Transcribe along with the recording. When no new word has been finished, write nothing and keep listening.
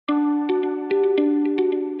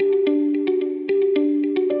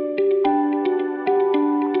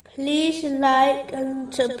like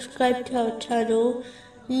and subscribe to our channel.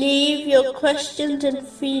 Leave your questions and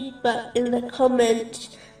feedback in the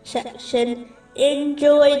comments section.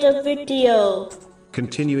 Enjoy the video.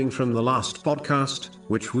 Continuing from the last podcast,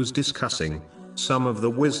 which was discussing some of the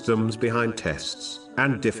wisdoms behind tests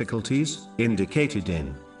and difficulties indicated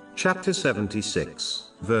in chapter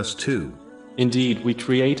 76, verse 2. Indeed, we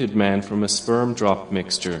created man from a sperm drop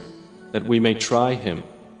mixture, that we may try him,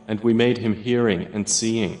 and we made him hearing and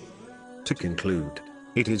seeing. To conclude,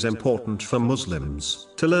 it is important for Muslims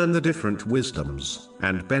to learn the different wisdoms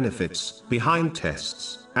and benefits behind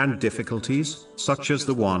tests and difficulties, such as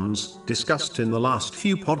the ones discussed in the last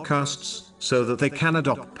few podcasts, so that they can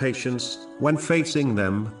adopt patience when facing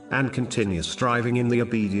them, and continue striving in the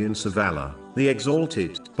obedience of Allah, the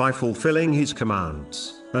Exalted, by fulfilling His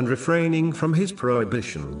commands, and refraining from His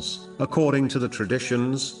prohibitions, according to the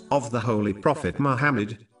traditions of the Holy Prophet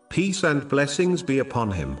Muhammad, peace and blessings be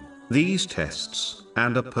upon him. These tests,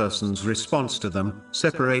 and a person's response to them,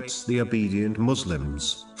 separates the obedient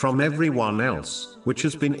Muslims from everyone else, which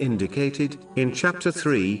has been indicated in chapter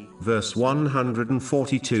 3, verse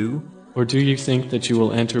 142. Or do you think that you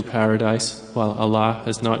will enter paradise, while Allah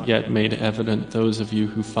has not yet made evident those of you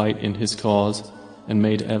who fight in His cause, and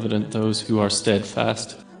made evident those who are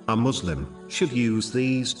steadfast? A Muslim should use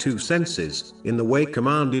these two senses in the way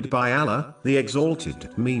commanded by Allah, the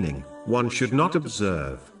Exalted, meaning, one should not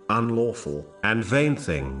observe unlawful and vain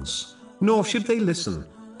things, nor should they listen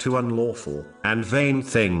to unlawful and vain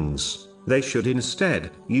things. They should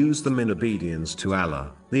instead use them in obedience to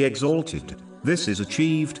Allah, the Exalted. This is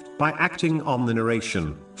achieved by acting on the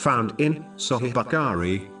narration found in Sahih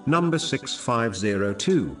Bukhari, number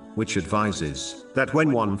 6502, which advises that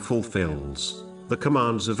when one fulfills the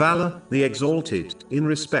commands of Allah, the Exalted, in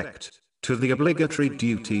respect to the obligatory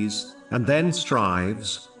duties, and then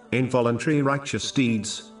strives in voluntary righteous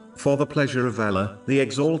deeds for the pleasure of Allah, the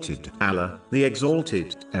Exalted. Allah, the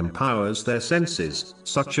Exalted, empowers their senses,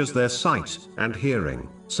 such as their sight and hearing,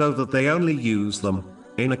 so that they only use them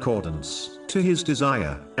in accordance to His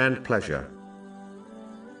desire and pleasure.